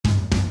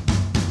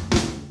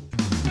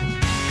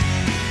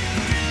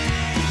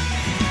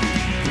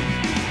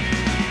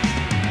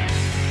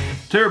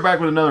Today we're back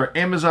with another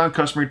Amazon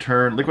custom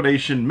return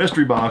liquidation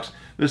mystery box.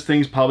 This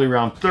thing's probably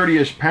around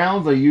 30-ish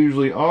pounds. They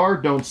usually are.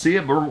 Don't see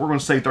it, but we're going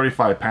to say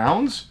 35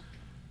 pounds.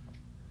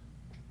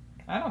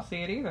 I don't see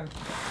it either.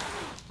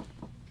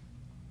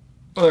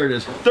 Oh, there it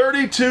is.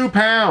 32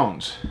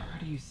 pounds. Where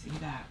do you see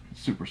that?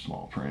 Super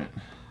small print.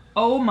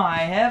 Oh my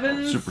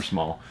heavens. Super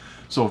small.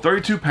 So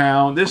 32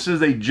 pound. This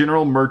is a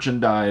general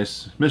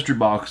merchandise mystery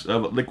box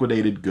of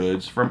liquidated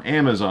goods from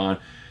Amazon.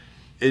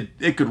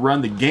 It could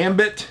run the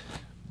gambit.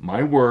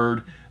 My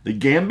word. The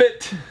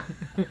gambit.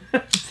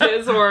 It's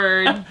his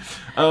word.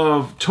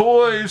 Of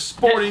toys,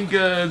 sporting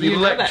goods,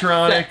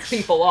 electronics. That sets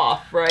people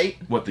off, right?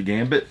 What, the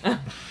gambit?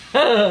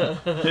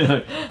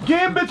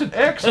 Gambit's an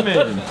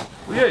X-Men.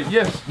 Well, yeah,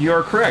 yes, you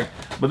are correct.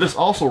 But this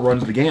also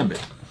runs the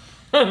gambit.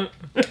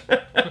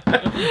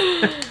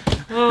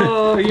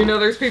 Oh, you know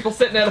there's people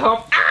sitting at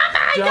home. Oh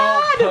my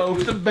God! Don't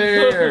poke the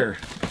bear.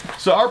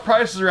 So our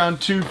price is around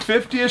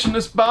 $250-ish in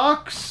this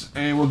box,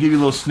 and we'll give you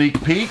a little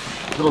sneak peek,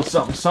 a little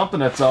something,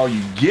 something. That's all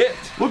you get.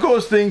 We'll go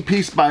this thing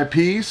piece by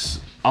piece.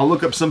 I'll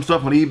look up some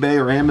stuff on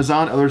eBay or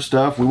Amazon, other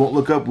stuff we won't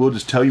look up. We'll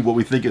just tell you what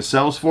we think it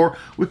sells for.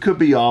 We could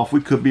be off, we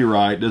could be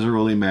right. Doesn't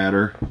really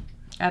matter.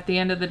 At the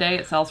end of the day,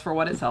 it sells for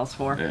what it sells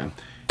for. Yeah.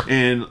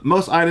 And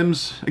most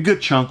items, a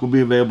good chunk, will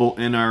be available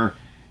in our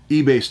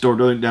eBay store.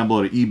 Go down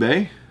below to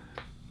eBay.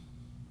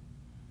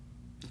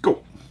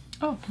 Go.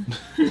 Oh.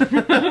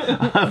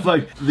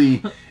 Like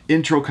the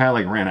intro kind of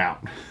like ran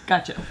out.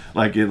 Gotcha.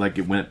 Like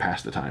it went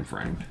past the time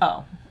frame.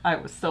 Oh, I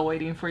was still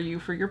waiting for you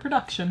for your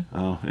production.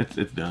 Oh,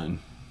 it's done.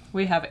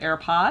 We have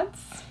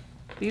AirPods.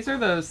 These are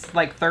those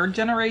like third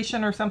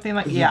generation or something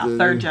like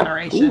third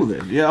generation. Ooh,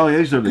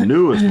 these are the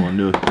newest one.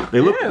 They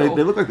look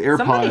like the AirPods.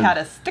 Somebody had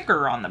a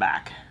sticker on the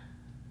back.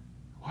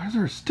 Why is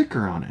there a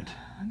sticker on it?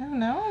 I don't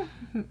know.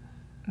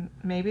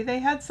 Maybe they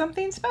had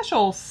something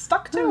special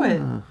stuck to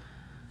it.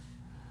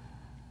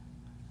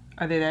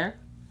 Are they there?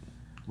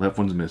 Left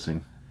one's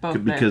missing. Both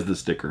there. Because of the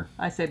sticker.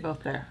 I say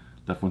both there.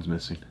 Left one's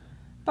missing.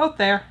 Both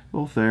there.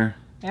 Both there.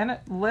 And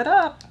it lit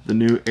up. The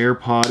new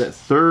AirPod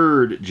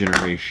third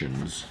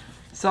generations.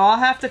 So I'll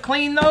have to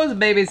clean those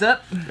babies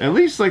up. At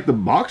least like the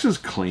box is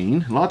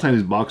clean. A lot of times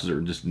these boxes are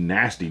just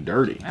nasty,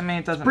 dirty. I mean,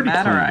 it doesn't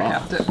matter.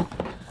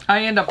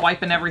 I end up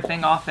wiping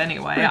everything off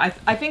anyway.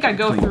 I think I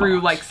go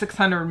through like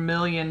 600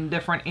 million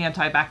different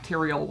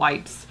antibacterial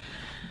wipes.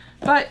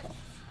 But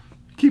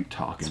keep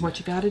talking. It's what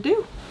you got to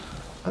do.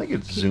 I think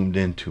it's zoomed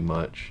in too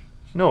much.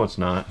 No, it's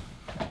not.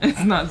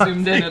 It's not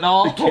zoomed in at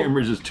all. The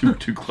camera's just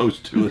too close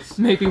to us.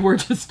 Maybe we're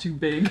just too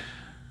big.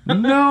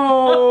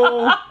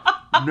 No.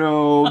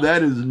 No,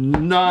 that is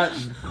not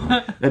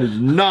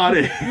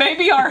it.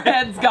 Maybe our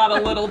heads got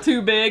a little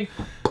too big.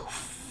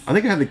 I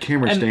think I had the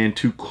camera stand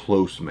too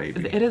close,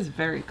 maybe. It is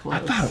very close. I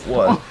thought it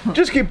was.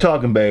 Just keep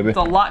talking, baby. It's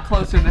a lot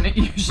closer than it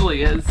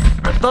usually is.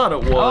 I thought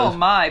it was. Oh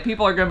my,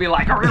 people are going to be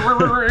like...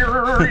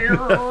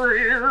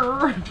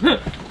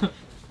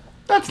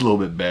 That's a little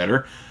bit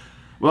better.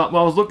 Well,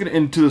 when I was looking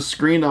into the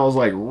screen, I was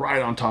like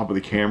right on top of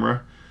the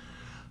camera.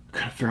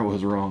 Couldn't figure out what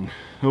was wrong.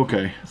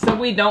 Okay. So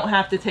we don't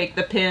have to take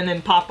the pin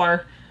and pop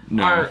our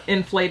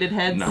inflated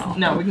heads?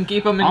 No, we can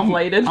keep them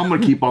inflated. I'm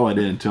going to keep all that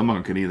in, too. I'm not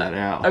going to leave that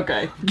out.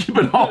 Okay.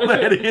 Keeping all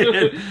that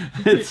in.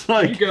 It's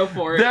like... You go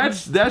for it.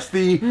 That's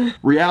the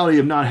reality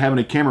of not having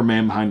a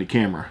cameraman behind the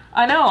camera.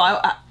 I know.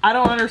 I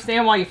don't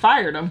understand why you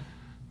fired him.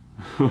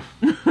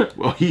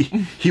 Well,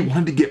 he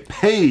wanted to get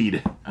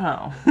paid.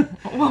 Oh.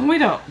 Well, we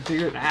don't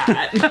do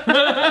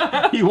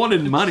that. He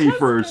wanted money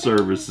for his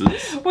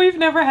services. We've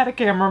never had a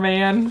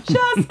cameraman.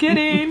 Just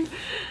kidding.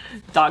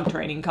 Dog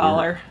training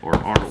collar. Or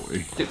are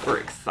we? Super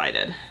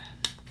excited.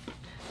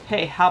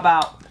 Hey, how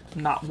about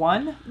not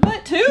one,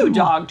 but two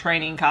dog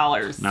training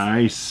collars?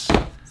 Nice.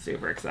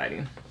 Super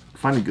exciting.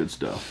 Finding good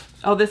stuff.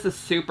 Oh, this is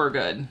super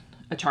good.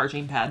 A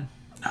charging pad.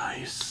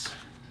 Nice.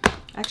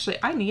 Actually,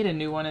 I need a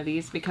new one of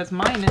these because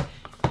mine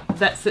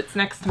that sits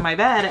next to my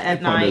bed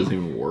at night. It doesn't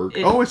even work.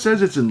 Oh, it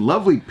says it's in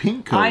lovely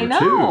pink color, I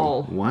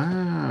know. Too.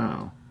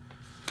 Wow.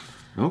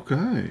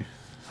 Okay.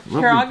 Lovely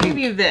Here, I'll give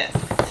you this.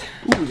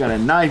 Ooh, we got a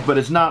knife, but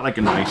it's not like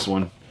a nice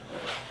one.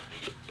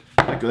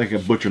 Like a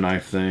butcher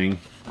knife thing.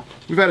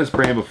 We've had this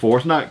brand before.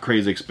 It's not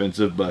crazy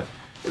expensive, but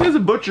it is a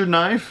butcher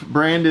knife.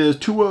 Brand is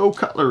 2O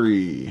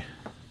Cutlery.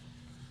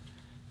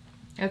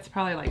 It's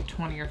probably like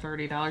 $20 or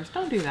 $30.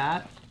 Don't do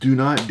that. Do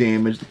not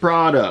damage the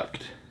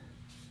product.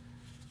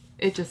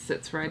 It just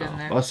sits right in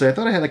there. I'll say, I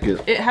thought I had like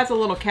a... It has a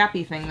little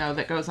cappy thing, though,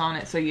 that goes on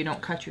it so you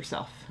don't cut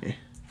yourself. Yeah.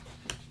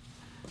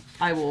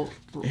 I will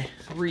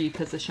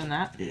reposition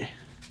that. Yeah.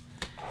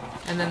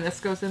 And then this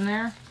goes in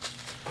there.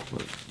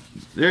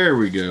 There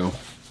we go.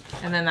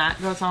 And then that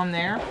goes on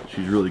there.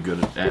 She's really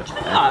good at that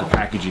at the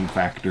packaging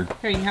factor.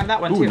 Here, you can have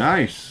that one, too. Ooh,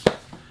 nice.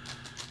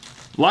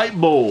 Light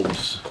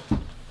bulbs.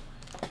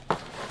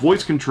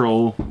 Voice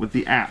control with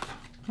the app.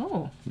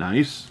 Oh.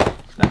 Nice.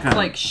 That's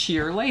like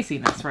sheer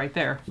laziness right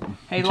there.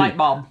 Hey, light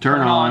bulb.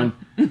 Turn on.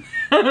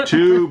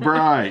 Too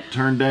bright.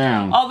 Turn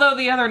down. Although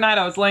the other night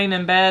I was laying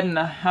in bed and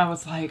I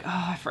was like,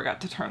 oh, I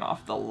forgot to turn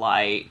off the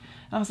light.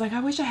 And I was like,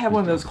 I wish I had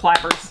one of those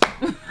clappers.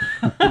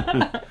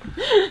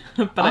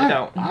 But I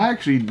don't. I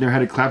actually never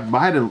had a clapper, but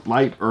I had a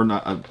light, or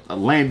not, a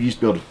lamp you used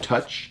to be able to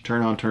touch,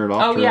 turn on, turn it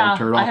off, turn on,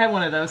 turn it off. I had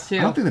one of those too.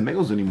 I don't think they make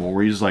those anymore,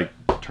 where you just like,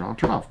 turn on,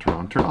 turn off, turn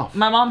on, turn off.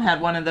 My mom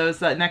had one of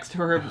those next to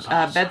her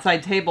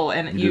bedside table,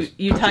 and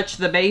you touch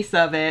the base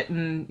of it,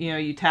 and you know,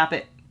 you tap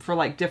it for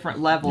like different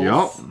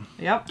levels.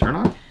 Yep. Turn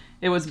on.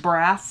 It was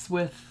brass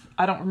with,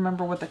 I don't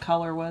remember what the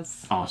color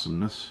was.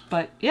 Awesomeness.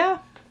 But yeah,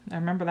 I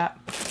remember that.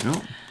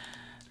 Yep.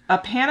 A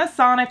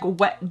Panasonic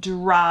Wet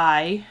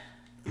Dry.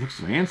 It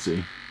looks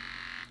fancy.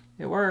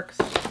 It works.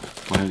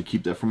 Planning to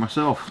keep that for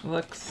myself.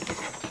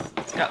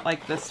 It's got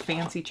like this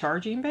fancy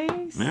charging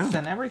base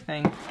and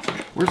everything.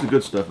 Where's the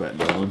good stuff at,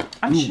 darling?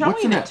 I'm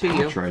showing it to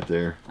you. Right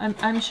there.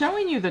 I'm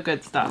showing you the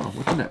good stuff. Oh,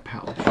 what's in that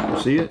pouch?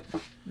 You see it?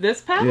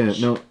 This pouch? Yeah,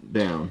 no,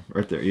 down.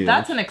 Right there. Yeah.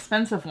 That's an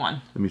expensive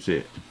one. Let me see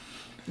it.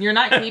 You're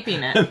not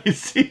keeping it. Let me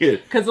see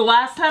it. Because the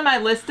last time I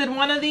listed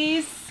one of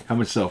these... How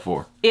much sell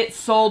for? It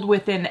sold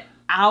within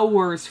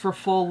hours for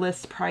full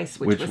list price,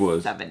 which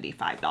was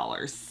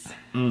 $75.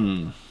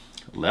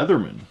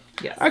 Leatherman.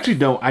 Yes.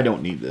 Actually, I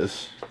don't need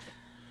this.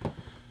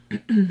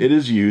 It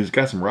is used. It's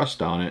got some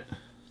rust on it.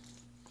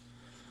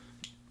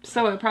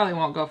 So it probably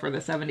won't go for the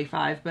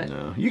 $75, but...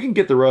 No. You can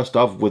get the rust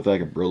off with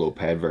like a Brillo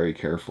pad very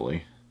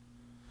carefully.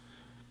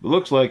 It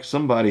looks like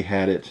somebody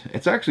had it.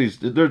 It's actually...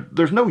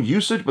 There's no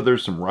usage, but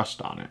there's some rust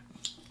on it.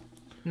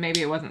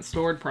 Maybe it wasn't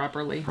stored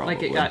properly. Probably.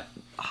 Like it got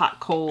hot,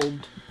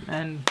 cold,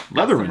 and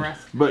Leatherman. some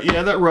rust. But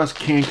yeah, that rust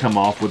can come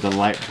off with a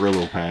light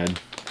Brillo pad.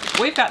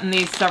 We've gotten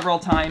these several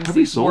times. Have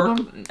you sold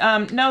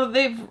them? No,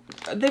 they've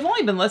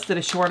only been listed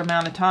a short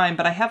amount of time,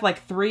 but I have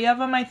like 3 of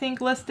them, I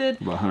think,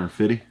 listed. About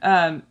 150?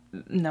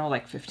 No,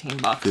 like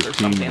 $15 or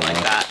something like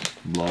that.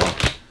 Blah.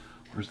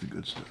 Where's the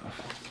good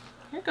stuff?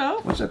 Here you go.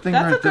 What's that thing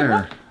That's right there?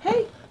 One.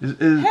 Hey.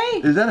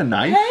 Is that a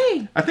knife?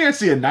 Hey. I think I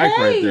see a knife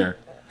right there.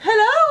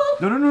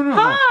 Hello. No.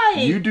 Hi.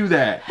 You do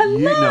that.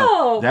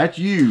 Hello. That's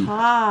you.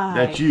 Hi.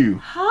 That's you.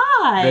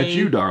 Hi. That's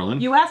you,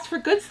 darling. You asked for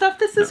good stuff.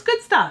 This is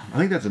good stuff. I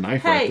think that's a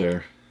knife right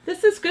there.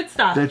 This is good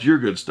stuff. That's your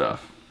good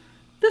stuff.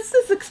 This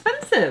is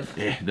expensive.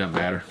 It doesn't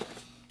matter.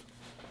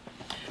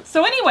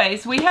 So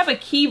anyways, we have a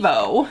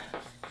Kivo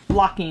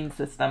locking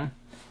system.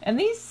 And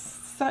these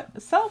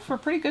sell for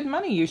pretty good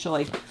money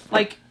usually.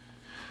 Like,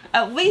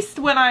 at least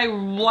when I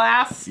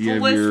last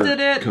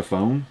listed it.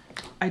 Caphone?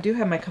 I do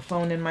have my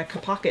Caphone in my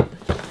pocket.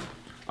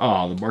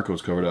 Oh, the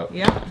barcode's covered up.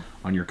 Yeah.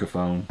 On your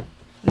Caphone.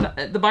 No,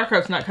 the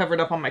barcode's not covered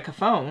up on my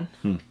Caphone.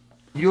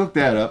 You look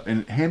that up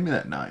and hand me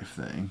that knife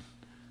thing.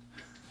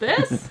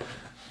 This?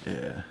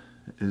 Yeah.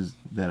 Is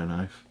that a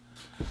knife?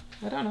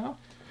 I don't know.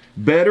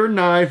 Better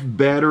knife,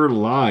 better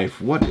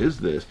life. What is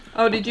this?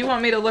 Oh, did you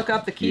want me to look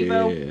up the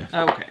Kivo?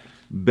 Yeah. Okay.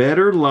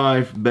 Better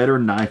life, better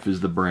knife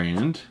is the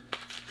brand.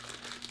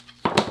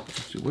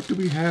 Let's see, what do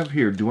we have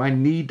here? Do I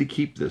need to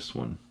keep this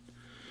one?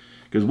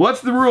 Because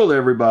what's the rule,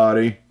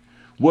 everybody?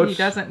 He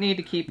doesn't need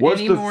to keep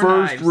any more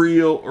knives. What's the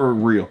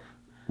first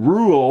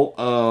rule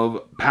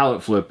of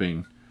pallet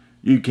flipping?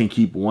 You can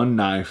keep 1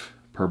 knife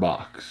per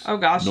box. Oh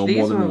gosh, no these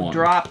more than have one.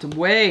 dropped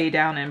way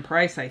down in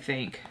price, I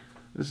think.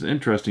 This is an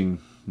interesting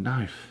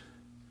knife.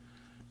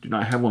 Do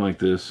not have one like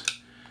this.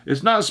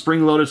 It's not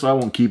spring loaded, so I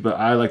won't keep it.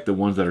 I like the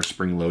ones that are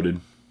spring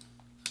loaded.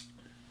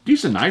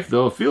 Decent knife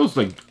though. It feels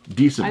like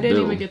decent I didn't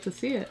build. even get to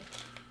see it.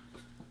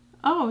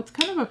 Oh, it's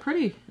kind of a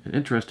pretty... An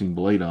interesting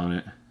blade on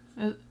it.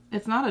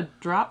 It's not a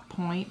drop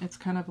point. It's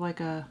kind of like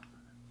a...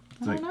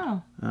 I don't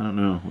know. I don't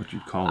know what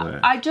you'd call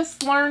that. I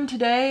just learned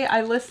today.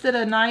 I listed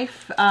a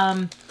knife.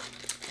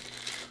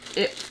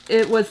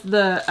 It was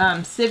the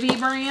Civi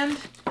brand.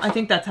 I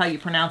think that's how you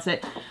pronounce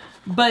it.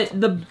 But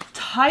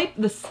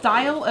the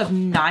style of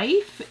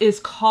knife is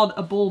called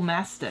a bull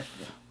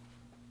mastiff.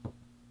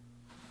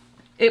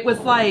 It was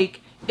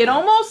like, it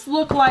almost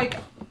looked like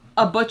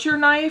a butcher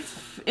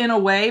knife in a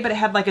way, but it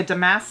had like a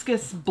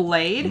Damascus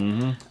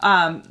blade.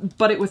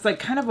 But it was like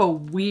kind of a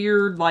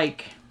weird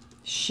like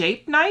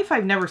shaped knife.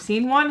 I've never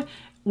seen one.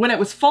 When it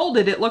was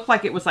folded, it looked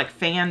like it was like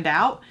fanned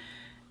out.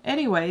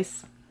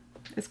 Anyways,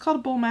 it's called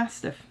a bull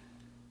mastiff.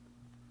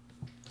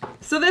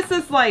 So this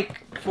is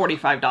like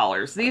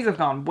 $45. These have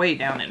gone way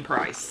down in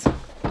price.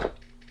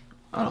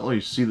 I don't really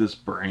see this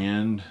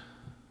brand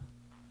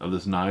of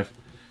this knife.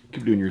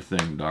 Keep doing your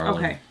thing, darling.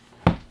 Okay.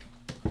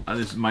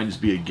 This might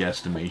just be a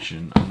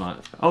guesstimation. I'm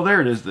not... Oh,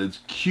 there it is. It's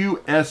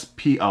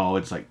QSP. Oh,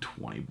 it's like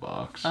 20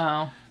 bucks.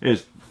 Oh.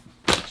 It's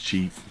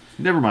cheap.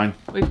 Never mind.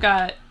 We've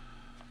got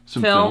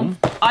some film.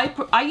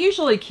 I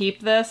usually keep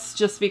this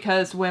just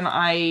because when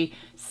I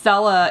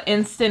sell a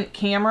instant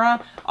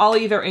camera, I'll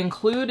either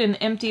include an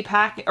empty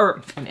pack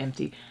or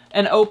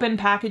an open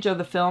package of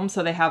the film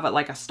so they have it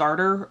like a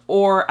starter,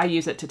 or I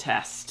use it to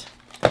test.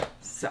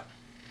 So,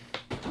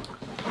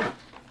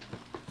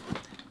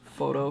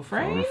 photo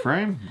frame. Photo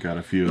frame. Got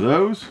a few of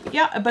those.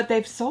 Yeah, but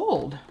they've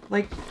sold.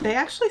 Like, they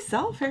actually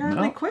sell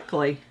fairly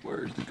quickly.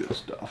 Where's the good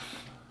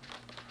stuff?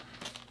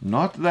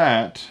 Not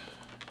that.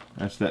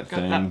 That's that Got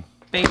thing.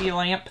 That baby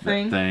lamp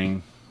thing. That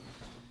thing.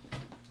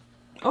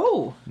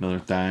 Oh. Another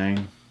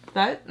thing.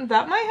 That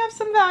might have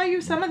some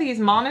value. Some of these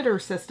monitor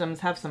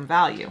systems have some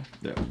value.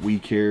 That we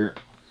care.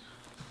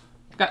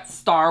 Got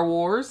Star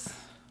Wars.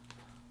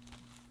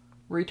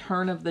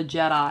 Return of the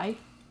Jedi.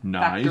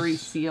 Nice. Factory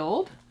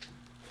sealed.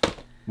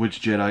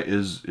 Which Jedi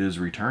is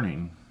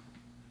returning?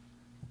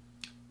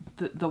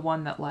 The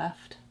one that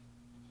left.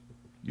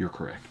 You're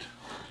correct.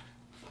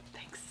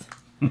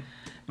 Thanks.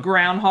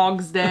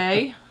 Groundhog's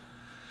Day.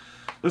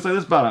 Looks like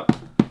this about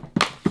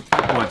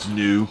oh, it's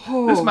new.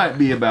 Oh, this might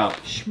be about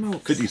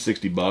schmokes. 50,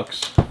 60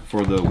 bucks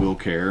for the wheel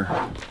care.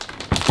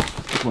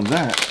 Which one's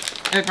that?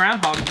 A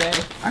Groundhog Day.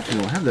 I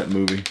actually don't have that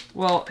movie.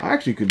 Well, I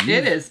actually could use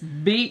it. Is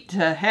beat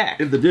to heck.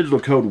 If the digital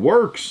code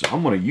works,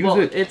 I'm going to use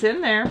it. It's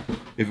in there.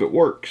 If it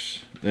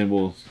works, then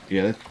we'll...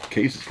 Yeah, that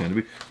case is going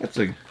to be... That's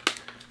a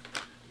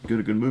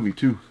good movie,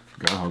 too.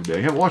 Groundhog Day.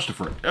 I haven't watched it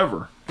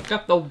forever.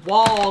 Got the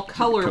Wall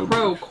Color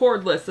Pro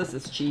cordless. This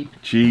is cheap.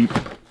 Cheap.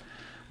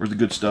 Where's the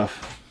good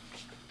stuff?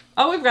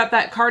 Oh, we've got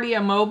that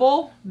Cardia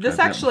Mobile. This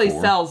actually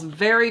sells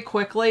very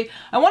quickly.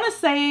 I want to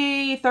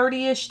say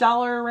 $30-ish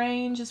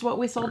range is what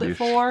we sold it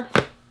for.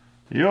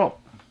 Yep.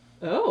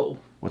 Oh.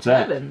 What's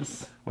that?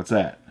 Heavens. What's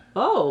that?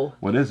 Oh.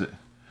 What is it?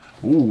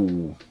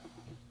 Ooh.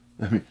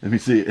 Let me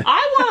see it.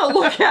 I want to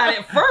look at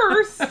it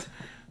first.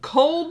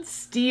 Cold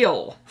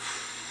Steel.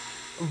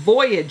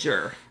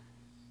 Voyager.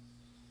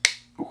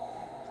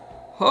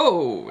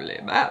 Holy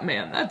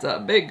Batman, that's a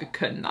big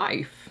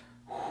knife.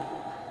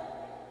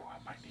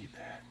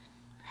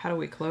 How do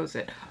we close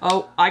it?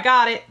 Oh, I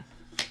got it.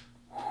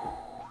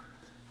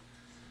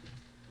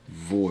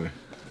 Boy.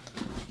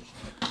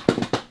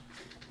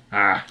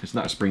 Ah, it's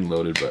not spring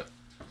loaded, but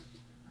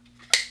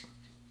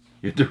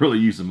you have to really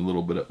use them a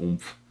little bit of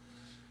oomph.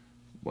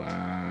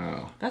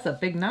 Wow. That's a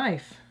big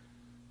knife.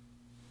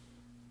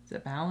 Is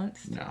it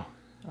balanced? No.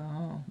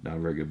 Oh. Not a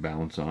very good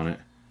balance on it.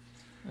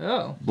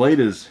 Oh.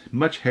 Blade is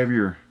much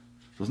heavier.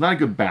 So it's not a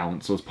good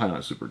balance, so it's probably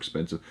not super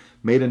expensive.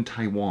 Made in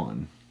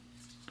Taiwan.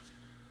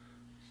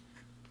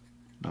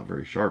 Not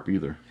very sharp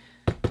either.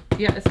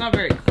 Yeah, it's not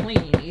very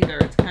clean either.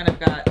 It's kind of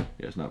got...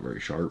 Yeah, it's not very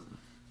sharp.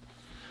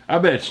 I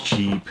bet it's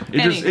cheap.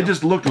 It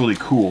just looked really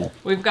cool.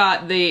 We've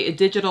got the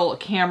digital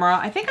camera.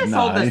 I think I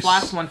sold this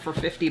last one for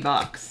 50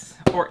 bucks.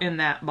 Or in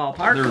that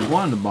ballpark. There was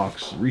one in the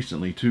box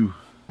recently, too.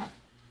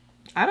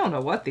 I don't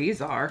know what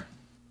these are.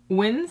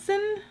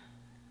 Winson?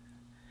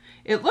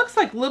 It looks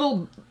like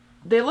little...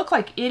 They look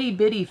like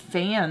itty-bitty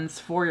fans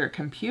for your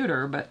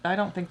computer, but I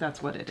don't think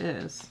that's what it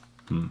is.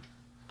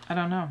 I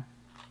don't know.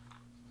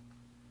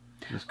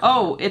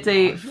 Oh, it's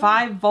a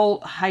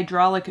 5-volt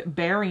hydraulic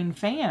bearing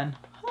fan.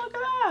 Oh, look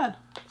at that.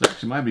 It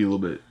actually might be a little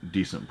bit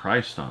decent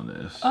priced on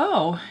this.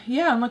 Oh,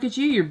 yeah, and look at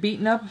you. You're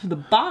beating up the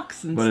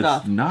box and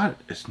stuff. But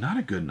it's not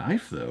a good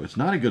knife, though. It's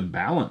not a good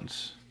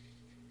balance.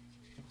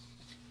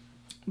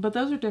 But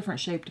those are different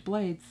shaped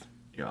blades.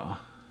 Yeah.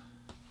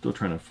 Still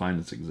trying to find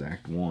this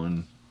exact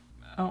one.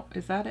 Oh,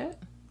 is that it?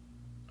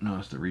 No,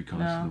 it's the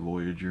Recon. It's the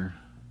Voyager.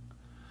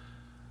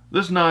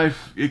 This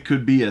knife, it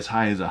could be as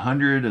high as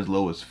 100, as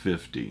low as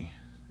 50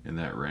 in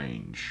that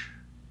range.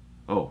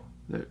 Oh,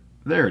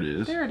 there it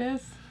is. There it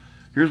is.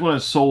 Here's one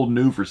that's sold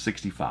new for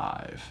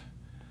 $65.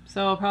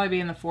 So it'll probably be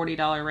in the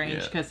 $40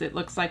 range because it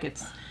looks like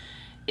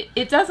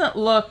it doesn't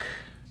look,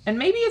 and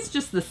maybe it's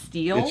just the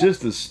steel. It's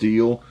just the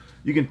steel.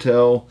 You can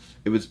tell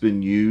if it's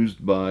been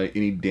used by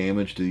any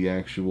damage to the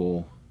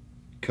actual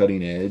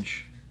cutting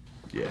edge.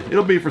 Yeah,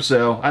 it'll be for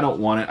sale. I don't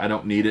want it. I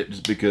don't need it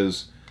just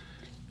because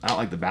I don't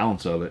like the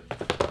balance of it.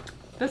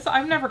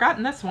 I've never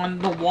gotten this one.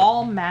 The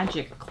Wall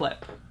Magic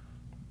Clip.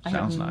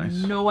 Sounds nice.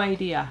 No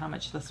idea how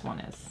much this one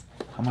is.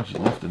 How much is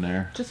left in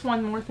there? Just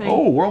one more thing.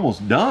 Oh, we're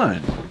almost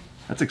done.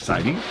 That's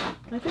exciting.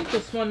 I think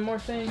just one more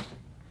thing.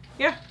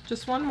 Yeah,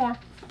 just one more.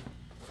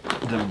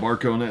 Does it have a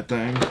barcode on that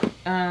thing?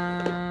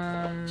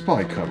 It's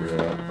probably covered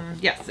up.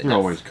 Yes, They're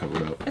always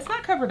covered up. It's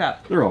not covered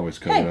up. They're always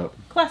covered up.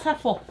 Glass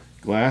half full.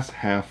 Glass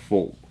half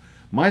full.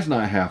 Mine's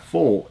not half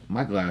full.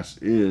 My glass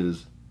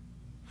is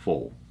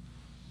full.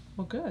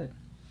 Well, good.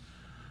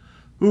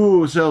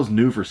 Ooh, it sells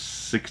new for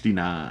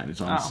 $69.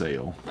 It's on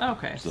sale.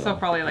 Okay, so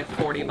probably like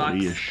 40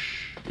 bucks.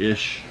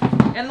 Ish.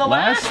 And the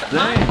last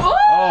thing.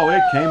 Oh,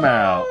 it came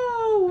out.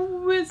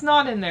 It's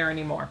not in there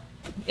anymore.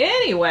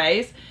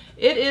 Anyways,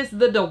 it is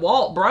the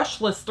DeWalt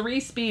brushless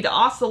 3-speed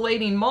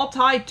oscillating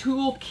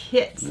multi-tool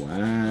kit.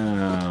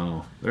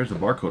 Wow. There's the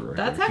barcode right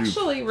there. That's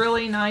actually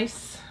really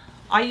nice.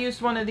 I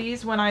used one of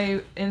these when I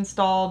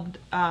installed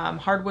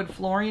hardwood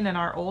flooring in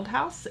our old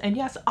house. And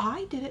yes,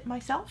 I did it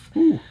myself.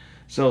 Ooh.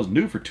 Sells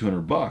new for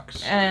 200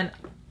 bucks. And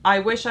I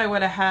wish I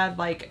would have had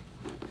like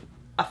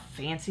a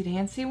fancy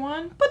dancy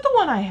one, but the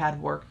one I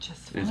had worked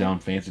just fine. Is it on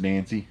fancy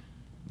dancy?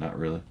 Not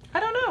really.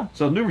 I don't know.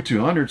 Sells new for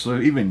 200, so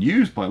even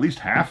used by at least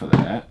half of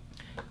that.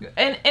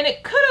 And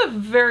it could have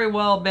very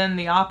well been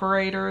the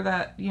operator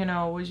that, you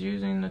know, was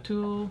using the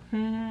tool.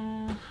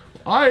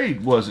 I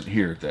wasn't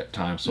here at that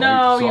time, so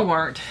no, you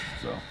weren't.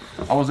 So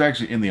I was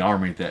actually in the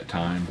Army at that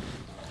time,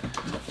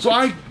 so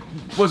I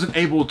wasn't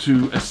able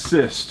to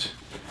assist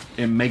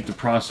and make the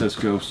process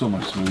go so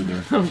much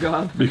smoother. Oh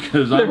God!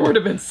 Because there would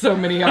have been so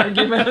many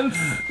arguments.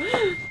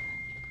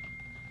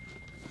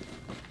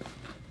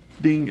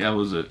 Ding, that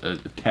was a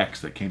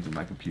text that came through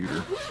my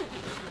computer.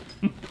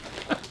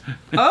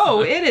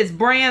 Oh, it is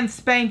brand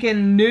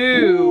spanking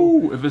new.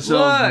 Ooh, if it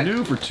sells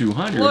new for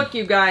 200. Look,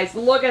 you guys,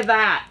 look at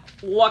that.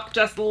 Look,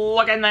 just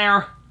look in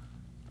there.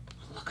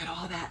 Look at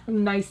all that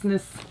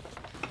niceness.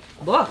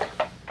 Look.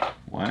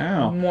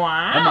 Wow. Wow.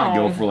 I might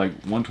go for like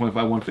 125,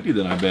 150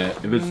 then, I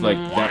bet. If it's like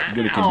that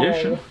good a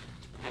condition.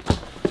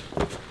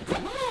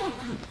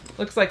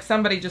 Looks like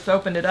somebody just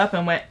opened it up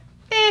and went,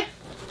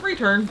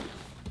 return.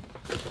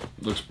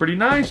 Looks pretty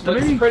nice to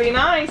me. Looks pretty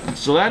nice.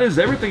 So that is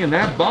everything in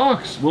that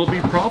box. Will it be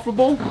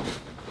profitable?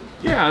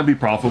 Yeah, it'll be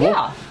profitable.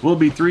 Yeah. Will it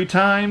be 3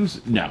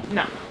 times? No.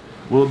 No.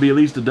 Will it be at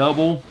least a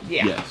double?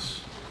 Yeah.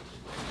 Yes.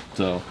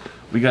 So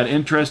we got an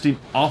interesting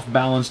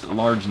off-balanced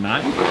large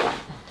knife,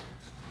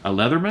 a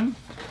Leatherman,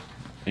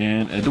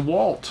 and a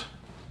DeWalt.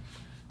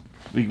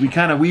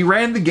 We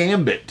ran the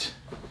gambit,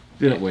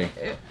 didn't we?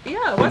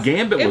 Yeah, the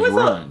gambit was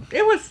run.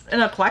 It was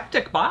an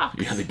eclectic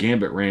box. Yeah, the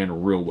gambit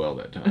ran real well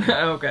that time.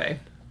 Okay.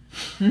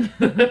 So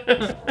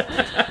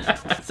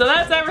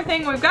that's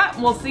everything we've got.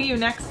 We'll see you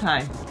next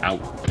time.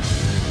 Out.